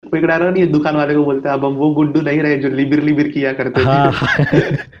कोई डायलॉग नहीं है, दुकान वाले को बोलता है अब हम वो गुड्डू नहीं रहे जो लिबिर लिबिर किया करते थे। हाँ।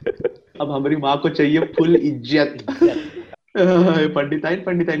 अब हमारी माँ को चाहिए फुल इज्जत। इज्जत। पंडिताइन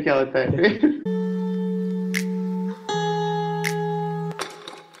पंडिताइन क्या होता है?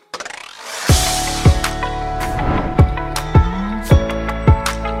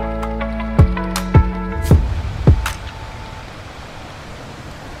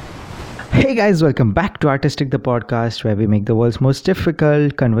 Hey guys, welcome back to Artistic the podcast where we make the world's most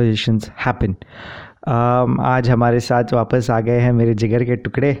difficult conversations happen. आज हमारे साथ वापस आ गए हैं मेरे जिगर के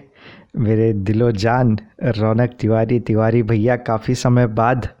टुकड़े, मेरे दिलो जान रौनक तिवारी भैया। काफ़ी समय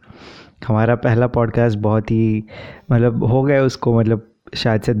बाद हमारा पहला पॉडकास्ट, बहुत ही मतलब हो गए उसको, मतलब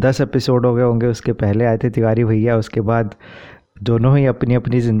शायद से 10 एपिसोड हो गए होंगे। उसके पहले आए थे तिवारी भैया, उसके बाद दोनों ही अपनी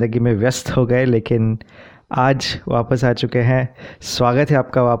अपनी ज़िंदगी में व्यस्त हो गए, लेकिन आज वापस आ चुके हैं। स्वागत है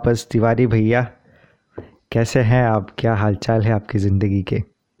आपका वापस तिवारी भैया। कैसे हैं आप, क्या हालचाल है आपकी ज़िंदगी के?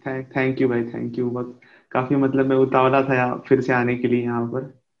 थैंक यू भाई, थैंक यू। बहुत काफी मतलब मैं उतावला था फिर से आने के लिए यहाँ पर,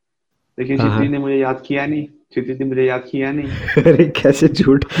 लेकिन हाँ। क्षितिज ने मुझे याद किया नहीं। क्षितिज ने मुझे याद किया नहीं। अरे कैसे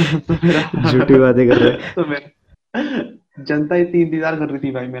झूठ, तो मेरा झूठी बातें कर रहे हैं। तो मेरा जनता इतनी इंतजार कर रही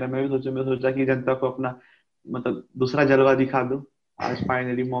थी भाई मेरा। मैं सोचा कि जनता को अपना मतलब दूसरा जलवा दिखा दूं। आज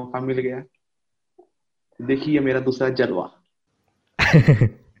फाइनली मौका मिल गया। देखिए मेरा दूसरा जलवा।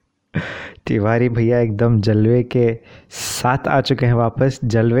 तिवारी भैया एकदम जलवे के साथ आ चुके हैं वापस।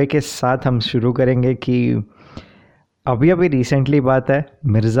 जलवे के साथ हम शुरू करेंगे कि अभी अभी रिसेंटली बात है,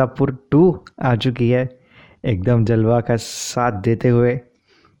 मिर्ज़ापुर 2 आ चुकी है एकदम जलवा का साथ देते हुए।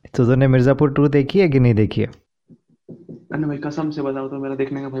 तो तूने मिर्ज़ापुर 2 देखी है कि नहीं देखी है? अरे भाई कसम से बताओ तो मेरा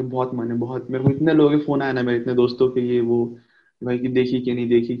देखने का भाई बहुत मन है। बहुत मेरे को इतने लोगों के फोन आए ना, मेरे इतने दोस्तों के, ये वो भाई कि देखी कि नहीं,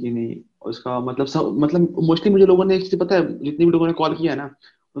 देखी कि नहीं। उसका मतलब सब मतलब मोस्टली मुझे लोगों ने एक चीज पता है, जितनी भी लोगों ने कॉल किया ना,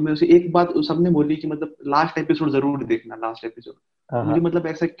 उनमें से एक बात सबने बोली कि मतलब लास्ट एपिसोड जरूर देखना, लास्ट एपिसोड। तो मुझे हाँ। मतलब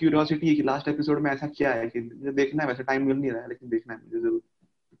ऐसा क्यूरियोसिटी है कि लास्ट एपिसोड में ऐसा क्या है कि मुझे देखना है। वैसे टाइम मिल नहीं रहा है लेकिन देखना है मुझे जरूर।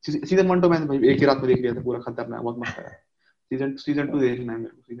 सीजन 1 तो मैंने भाई एक ही रात में देख लिया था पूरा, खतरनाक, बहुत मस्त है। सीजन सीजन 2 देखना है मेरे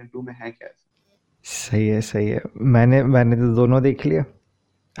को। सीजन 2 में है क्या ऐसा? सही है सही है। मैंने तो दोनों देख लिया।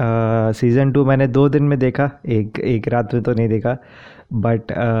 सीज़न 2 मैंने 2 दिन में देखा, एक एक रात में तो नहीं देखा।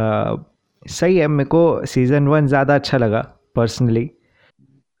 बट सही है, मेरे को सीज़न 1 ज़्यादा अच्छा लगा पर्सनली।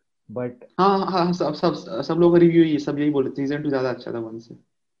 बट हाँ हाँ हाँ, सब लोगों का रिव्यू ही सब यही बोले, सीजन 2 ज्यादा अच्छा था 1 से।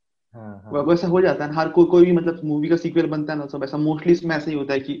 हाँ हाँ वैसा हो जाता है ना, हर कोई भी मतलब मूवी का सीक्वल बनता है ना, सब ऐसा मोस्टली इसमें ऐसा ही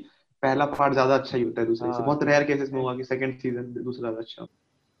होता है कि पहला पार्ट ज्यादा अच्छा ही होता है दूसरे से। हाँ बहुत रेयर केसेस में हुआ कि सेकंड सीजन दूसरा ज्यादा अच्छा हो।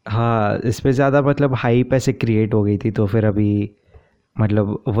 हाँ, इस पे ज़्यादा मतलब हाइप ऐसे क्रिएट हो गई थी, तो फिर अभी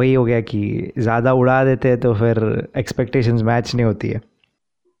मतलब वही हो गया कि ज़्यादा उड़ा देते हैं तो फिर एक्सपेक्टेशंस मैच नहीं होती है।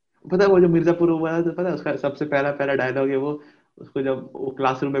 पता है वो जो मिर्जापुर हुआ है, तो पता है उसका सबसे पहला पहला डायलॉग है वो, उसको जब वो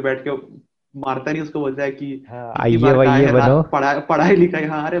क्लासरूम में बैठ के मारता नहीं, उसको बोलता है कि हाँ, कितनी आइए बार कहा वही है बनो। पढ़ाई पढ़ाई लिखाई।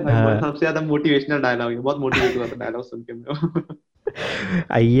 हाँ अरे भाई वो हाँ, सबसे ज्यादा मोटिवेशनल डायलॉग है, बहुत मोटिवेट हुआ था डायलॉग सुन के मैं।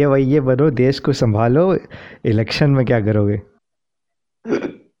 आइए वही बनो, देश को संभालो, इलेक्शन में क्या करोगे।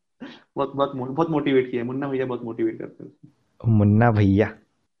 बहुत मोटिवेट किया है मुन्ना भैया, बहुत मोटिवेट करते हैं। मुन्ना भैया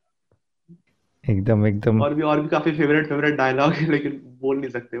एकदम एकदम। और भी काफी फेवरेट फेवरेट डायलॉग है, लेकिन बोल नहीं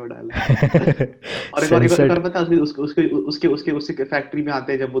सकते वो डायलॉग। और सेंसर्ड। पता है उसके उसके उसके उसके उसके फैक्ट्री में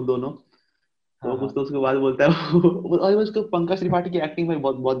आते हैं जब वो दोनों, हाँ तो कुछ हाँ। तो उसके बाद बोलता है और उसको पंकज त्रिपाठी की एक्टिंग में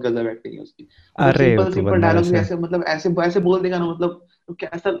बहुत बहुत गजब एक्टिंग है उसकी। मतलब अरे वो सिंपल तो सिंपल बंदा डायलॉग भी वैसा है। ऐसे मतलब ऐसे ऐसे बोल देगा ना, मतलब तो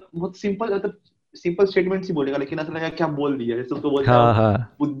कैसा बहुत सिंपल, मतलब सिंपल स्टेटमेंट ही बोलेगा, लेकिन ऐसा लगेगा क्या बोल दिया। जैसे उसको बोलता है हाँ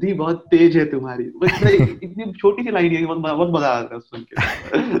हाँ। बुद्धि बहुत तेज है तुम्हारी, वो इतना इतनी छोटी सी लाइन है, बहुत बहुत मजा आता है सुन के।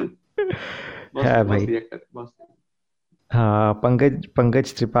 है मस्त मस्त भाई। एक्टर, मस्त। हाँ, पंकज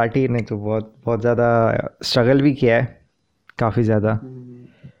पंकज त्रिपाठी ने तो बहुत बहुत ज़्यादा स्ट्रगल भी किया है, काफ़ी ज़्यादा। हम्म।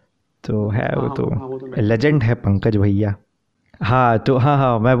 तो है हाँ वो हाँ तो, हाँ, वो तो मैं लेजेंड है पंकज भैया। हाँ तो हाँ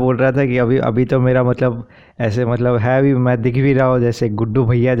हाँ, मैं बोल रहा था कि अभी अभी तो मेरा मतलब ऐसे मतलब है, अभी मैं दिख भी रहा हूँ जैसे गुड्डू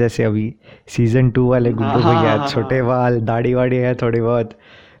भैया जैसे। अभी सीज़न 2 वाले हाँ गुड्डू हाँ भैया, हाँ छोटे हाँ। बाल, दाढ़ी वाड़ी है थोड़ी बहुत,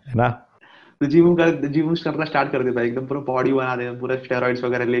 है ना? तो जिम करना स्टार्ट कर देता है, एकदम पूरा बॉडी बना देगा, पूरा स्टेरॉइड्स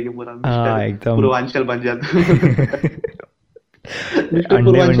वगैरह लेके पूरा मिस्टर हाँ एकदम। पूर्वांचल बन जाता। मिस्टर अंडे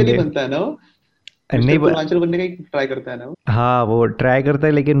पूर्वांचल ही वंडे बनता है ना वो? नहीं मिस्टर पूर्वांचल बनने का ही ट्राई करता है ना वो? हाँ वो ट्राई करता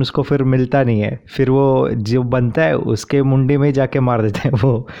है लेकिन उसको फिर मिलता नहीं है, फिर वो जो बनता है उसके मुंडी में ही जाके मार देते हैं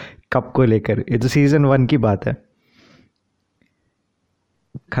वो कप को लेकर। ये तो सीज़न 1 की बात है।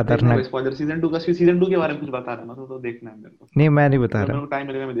 देखना है भाई, खतरनाक। स्पॉइलर सीजन 2 के बारे में कुछ बता रहा है ना, तो देखना है मेरे को। नहीं मैं नहीं बता अगर रहा। मेरे को टाइम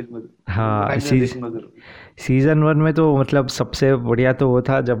मिलेगा मैं देखूंगा, मेरे को हाँ, टाइम मिलेगा देखूंगा जरूर। सीज़न 1 में तो मतलब सबसे बढ़िया तो वो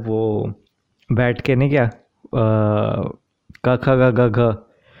था जब वो बैठ के नहीं क्या, क ख ग घ घ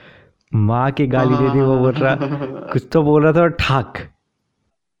माँ की हाँ गाली दे दी, वो बोल रहा, हाँ कुछ तो बोल रहा था, ठाक।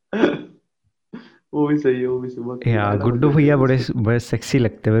 वो भी सही है, वो भी सही, बहुत यार डायलॉग गुड्डू अच्छे थे भैया बड़े उसके। बड़े सेक्सी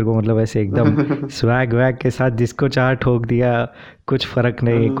लगते हैं मेरे को, मतलब ऐसे एकदम स्वैग वैग के साथ जिसको चाह ठोक दिया, कुछ फर्क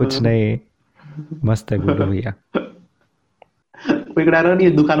नहीं कुछ नहीं। मस्त है गुड्डू भैया। कोई डायलॉग नहीं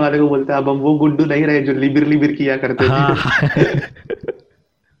है, दुकान वाले को बोलता है अब हम वो गुड्डू नहीं रहे जो लिबिर लिबिर किया करते हाँ थे। हाँ।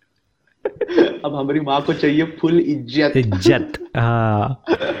 अब हमारी माँ को चाहिए फुल इज्जत। इज्जत, हाँ।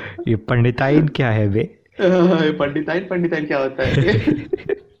 ये पंडिताइन क्या है बे? पंडिताइन, पंडिताइन क्या होता है?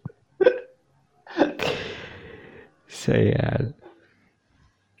 सही यार।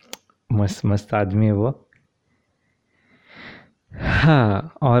 मस्त मस्त आदमी है वो।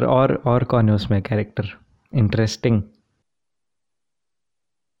 हाँ, और कौन है उसमें कैरेक्टर इंटरेस्टिंग?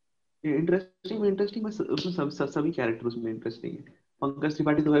 इंटरेस्टिंग इंटरेस्टिंग, मैं उसमें सभी कैरेक्टर उसमें इंटरेस्टिंग है। पंकज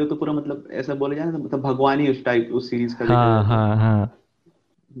त्रिपाठी तो है, तो पूरा मतलब ऐसा बोले जाए ना, तो मतलब भगवान ही उस टाइप उस सीरीज का देखा हाँ जाए तो। हाँ हाँ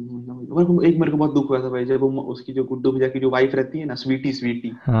एक मेरे को बहुत दुख हुआ था भाई, जब वो उसकी जो गुड्डू भैया की जो वाइफ रहती है ना, स्वीटी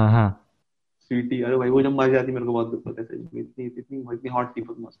स्वीटी हाँ हाँ। स्वीटी, अरे भाई वो जब मर जाती मेरे को बहुत दुख होता है सही में। इतनी इतनी इतनी हॉट थी,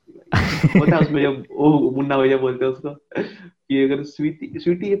 बहुत मस्त थी भाई। होता है उसमें जब वो मुन्ना भैया बोलते हैं उसको कि अगर स्वीटी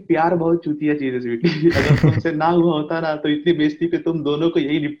स्वीटी, ये प्यार बहुत चूतिया चीज है स्वीटी, अगर तुमसे ना हुआ होता ना तो इतनी बेइज्जती पे तुम दोनों को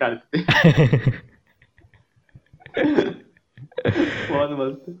यही निपटा देते। बहुत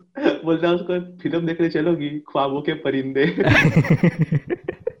मस्त बोलता है उसको, फिल्म देखने चलोगी ख्वाबों के परिंदे।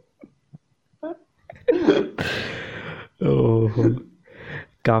 ओहो,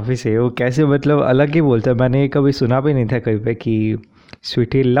 काफ़ी सही। वो कैसे मतलब अलग ही बोलता है, मैंने ये कभी सुना भी नहीं था कहीं पे कि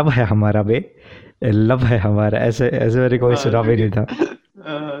स्वीटी लव है हमारा बे, लव है हमारा, ऐसे ऐसे मैंने कभी हाँ सुना भी स्वीटी, नहीं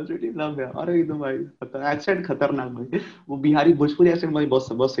था। स्वीटी लव है, अरे एकदम भाई एक्सेंट खतरनाक भाई, वो बिहारी भोजपुरी एक्सेंट भाई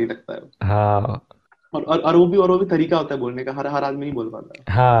बहुत बहुत सही लगता है। हाँ और वो भी तरीका होता है बोलने का, हर हर आदमी नहीं बोल पाता है।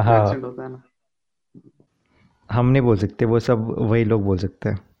 हाँ जो हाँ। एक्सेंट होता है ना। हम नहीं बोल सकते, वो सब वही लोग बोल सकते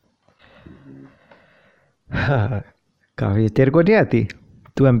हैं। हाँ। काफ़ी। तेरे को नहीं आती?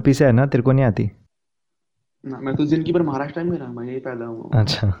 तू एमपी से है ना, तेरे को नहीं आती? ना, मैं तो जिंदगी भर महाराष्ट्र में रहा, मैं यही पैदा हुआ हूँ।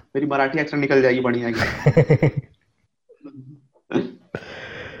 अच्छा। मेरी मराठी एक्सेंट निकल जाएगी बढ़िया एकदम।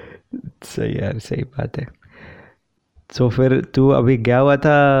 सही यार, सही बात है। तो फिर तू अभी गया हुआ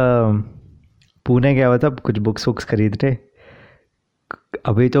था, पुणे गया हुआ था कुछ बुक्स वुक्स खरीदने?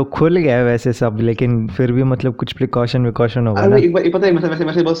 अभी तो खुल गया है वैसे सब, लेकिन फिर भी मतलब कुछ प्रिकॉशन विकॉशन होगा अरे भाई ना? एक बार, पता है, वैसे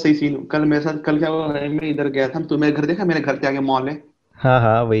वैसे बहुत सही सीन कल मेरे साथ, कल क्या हुआ है, मैं इधर गया था तो मेरे घर देखा, मेरे घर के आगे मॉल है। हाँ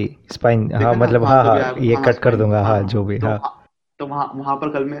हाँ वही स्पाइन, हाँ देखा ना, मतलब हाँ हाँ तो हाँ, गया, ये हाँ कट कर स्पाइन, दूंगा, हाँ हाँ जो भी, तो हाँ। तो वहां पर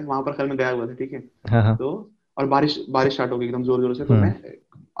कल मैं गया हुआ था, ठीक है। हाँ हाँ। तो और बारिश बारिश स्टार्ट हो गई एकदम जोर जोर से, तो मैं हम्म।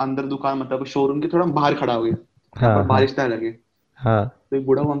 अंदर दुकान मतलब शोरूम के थोड़ा बाहर खड़ा हो गया, जहाँ पर हाँ हाँ बारिश ना लगे। हाँ तो एक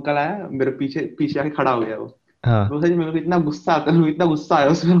बूढ़ा वो अंकल आया मेरे पीछे पीछे आके खड़ा हो गया वो। हाँ। तो सच में मेरे को इतना गुस्सा आता है, इतना गुस्सा आया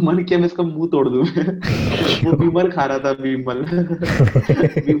उसमें, मन किया मैं इसका मुंह तोड़ दूं मैं। वो क्यों? विमल खा रहा था, विमल।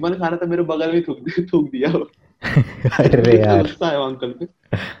 विमल खा रहा था, मेरे बगल में थूक थूक दिया वो। मेरे को अरे इतना यार। गुस्सा आया वो अंकल पे।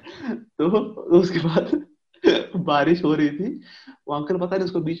 तो उसके बाद बारिश हो रही थी, वो अंकल पता नहीं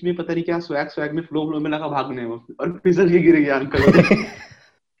उसको बीच में पता नहीं क्या स्वैग स्वैग में फ्लो फ्लो में लगा भागने वो, और फिसल के गिर गया अंकल वो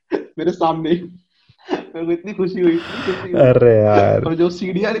मेरे सामने ही। मेरे को इतनी खुशी हुई, इतनी खुशी हुई। अरे यार। और जो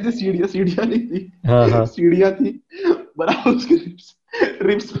सीढ़ियाँ नहीं थी, सीढ़ियाँ सीढ़ियाँ नहीं हाँ थी, हाँ। सीढ़ियाँ थी, बराबर उसके रिप्स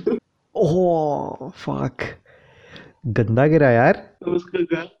रिप्स पे। ओह फक, गंदा गिरा यार। तो उसको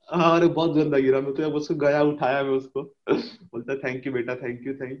गया, हाँ अरे बहुत गंदा गिरा, मैं तो जब उसको गया उठाया मैं उसको, बोलता थैंक यू बेटा, थैंक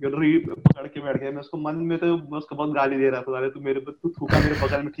यू थैंक यू, री पकड़ के बैठ गया। मैं उसको मन में तो मैं उसको बहुत गाली दे रहा था, अरे तू मेरे पे, तू थूका मेरे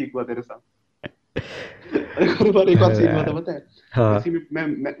बगल में, ठीक हुआ तेरे साथ। अरे एक बार अरे सीन हुआ था यार। पता है। हाँ वैसे ही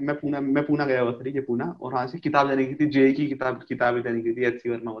मैं पूना गया हुआ था, ठीक है, पूना, और वहां से किताब लेने की थी, जेई की किताबें लेने की थी, एचसी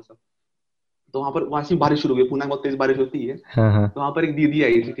वर्मा वो सब। तो वहां से बारिश शुरू हुई, पूना में बहुत तेज बारिश होती है। हाँ हाँ तो वहां पर एक दीदी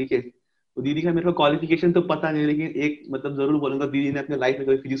आई थी, ठीक है। तो दीदी का मेरे को क्वालिफिकेशन तो पता नहीं, लेकिन एक मतलब जरूर बोलूंगा, दीदी ने अपने लाइफ में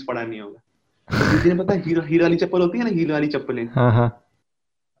कभी फिजिक्स पढ़ा नहीं होगा। तो दीदी ने पता है, हीरा हीरा वाली चप्पल होती है ना, हीरा वाली चप्पलें, हाँ हाँ।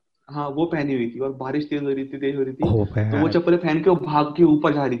 हाँ वो पहनी हुई थी, और बारिश तेज हो रही थी, तेज हो रही थी। ओ तो वो यार। चप्पलें पहन के वो भाग के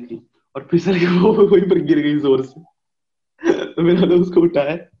ऊपर जा रही थी, और फिसल के वो वहीं पर गिर गई जोर से। तो मैंने तो उसको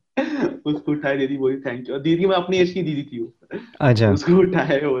उठाया, दीदी बोली थैंक यू, और दीदी मैं अपनी एज की दीदी थी वो। तो अच्छा। उसको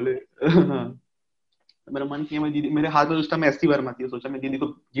उठाया बोले, हाँ। तो मेरा मन किया, मैं दीदी, मेरे हाथ में उस टाइम एसटी वर्मा थी, सोचा मैं दीदी को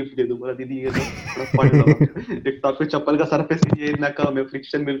गिफ्ट दे दूं, बोला दीदी ये लो थोड़ा पढ़ लो आप। एक तो आपके चप्पल का सरफेस ये इतना कम है,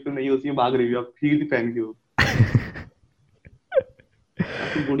 फ्रिक्शन बिल्कुल नहीं, उसी में भाग रही हो आप, हील पहन के हो।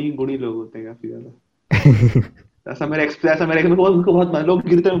 काफी गुणी गुणी लोग होते हैं काफी ज्यादा। ऐसा मेरे को उनको बहुत लोग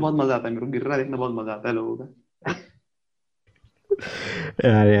गिरते में बहुत मजा आता है, मेरे को गिरना देखना बहुत मजा आता है लोगों का।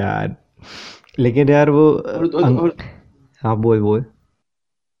 अरे यार, लेकिन यार वो और हाँ बोल बोल।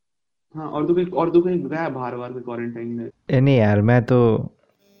 हाँ, और तो कहीं गया बाहर बाहर में क्वारंटाइन में? नहीं यार, मैं तो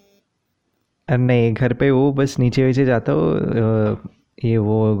नहीं, घर पे वो बस नीचे वीचे जाता हूँ, ये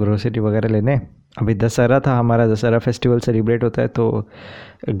वो ग्रोसरी वगैरह लेने। अभी दशहरा था हमारा, दशहरा फेस्टिवल सेलिब्रेट होता है तो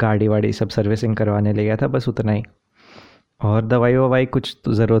गाड़ी वाड़ी सब सर्विसिंग करवाने ले गया था, बस उतना ही। और दवाई ववाई कुछ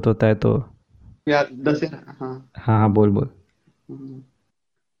तो ज़रूरत होता है तो। या दशहरा, हाँ। हाँ हाँ, बोल बोल। हम्म।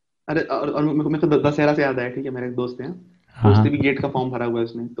 अरे और मेरे को दशहरा से याद आया, ठीक है, मेरे एक दोस्त हैं, तो हाँ उसने हाँ भी गेट का फॉर्म भरा हुआ है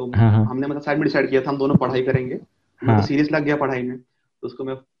उसने, तो हाँ हाँ हमने मतलब साइड में डिसाइड किया था हम दोनों पढ़ाई करेंगे। मैं तो हाँ सीरियस लग गया पढ़ाई में, तो उसको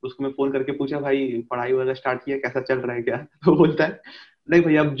मैं फोन करके पूछा, भाई पढ़ाई वगैरह स्टार्ट किया, कैसा चल रहा है क्या? तो बोलता है, नहीं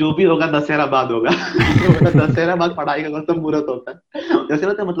भैया अब जो भी होगा दशहरा बाद होगा। तो बोला दशहरा बाद पढ़ाई का कौन सा मुहूर्त होता है? जैसे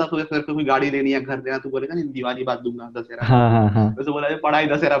होता है मतलब तो कोई गाड़ी लेनी है, घर लेना, तू बोलेगा नहीं दिवाली बाद दूंगा, दशहरा बाद हाँ हाँ दूंगा। हाँ। वैसे बोला पढ़ाई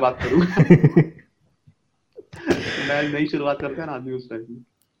दशहरा बाद करूंगा। तो नया नई शुरुआत करता है ना आदमी उस टाइप में।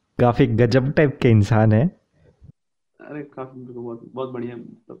 काफ़ी गजब टाइप के इंसान है। अरे काफी मेरे को बहुत बहुत बढ़िया,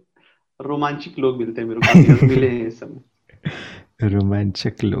 मतलब रोमांचिक लोग मिलते हैं मेरे को, काफी मिले हैं इस समय।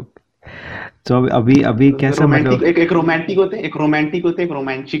 रोमांचक लोग। तो अभी अभी कैसा रोमांटिक, मतलब। एक रोमांटिक होते हैं, एक रोमांटिक होते हैं, एक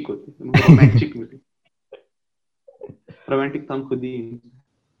रोमांचिक होते हैं, हमको रोमांचिक मिले। रोमांटिक तो हम खुद ही हैं।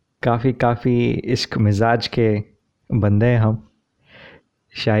 काफ़ी काफ़ी इश्क मिजाज के बंदे हैं हम।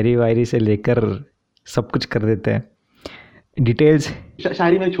 शायरी वायरी से लेकर सब कुछ कर देते हैं। डिटेल्स।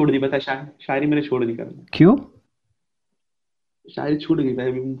 शायरी मैंने छोड़ दी, पता है, शायरी मैंने छोड़ दी करना। क्यों? शायरी छूट गई भाई,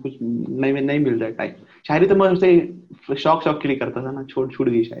 अभी कुछ नहीं नहीं मिल रहा है टाइम। शायरी तो मैं उसे शौक शौक के लिए करता था ना, छोड़ छूट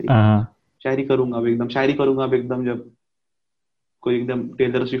गई शायरी। हाँ। शायरी करूंगा अब एकदम, शायरी करूंगा अब एकदम, जब कोई एकदम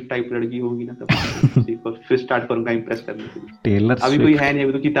टेलर स्विफ्ट टाइप लड़की होगी ना, तब फिर स्टार्ट करूंगा इम्प्रेस करने के लिए। टेलर अभी कोई स्विफ्ट। है नहीं,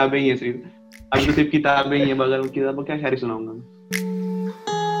 अभी तो किताबें ही है सिर्फ। अभी तो सिर्फ किताबें ही है, मगर किताबों क्या शायरी सुनाऊंगा मैं।